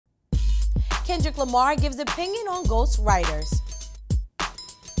Kendrick Lamar gives opinion on ghostwriters.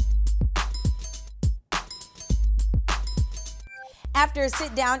 After a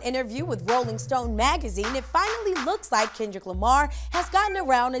sit-down interview with Rolling Stone magazine, it finally looks like Kendrick Lamar has gotten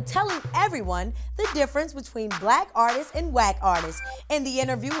around to telling everyone the difference between black artists and whack artists. In the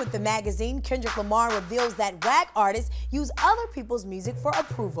interview with the magazine, Kendrick Lamar reveals that whack artists use other people's music for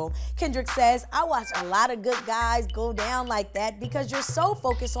approval. Kendrick says, "I watch a lot of good guys go down like that because you're so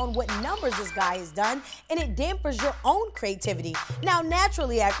focused on what numbers this guy has done, and it dampers your own creativity." Now,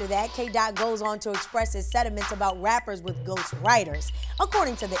 naturally after that, K-Dot goes on to express his sentiments about rappers with ghostwriters.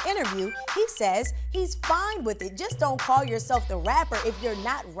 According to the interview, he says he's fine with it. Just don't call yourself the rapper if you're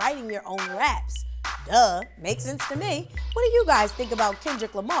not writing your own raps. Duh, makes sense to me. What do you guys think about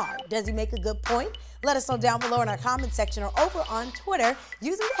Kendrick Lamar? Does he make a good point? Let us know down below in our comment section or over on Twitter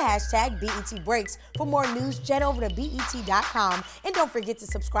using the hashtag BETBreaks. For more news, jet over to BET.com. And don't forget to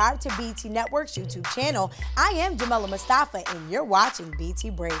subscribe to BET Network's YouTube channel. I am Jamela Mustafa, and you're watching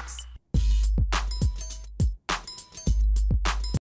BET Breaks.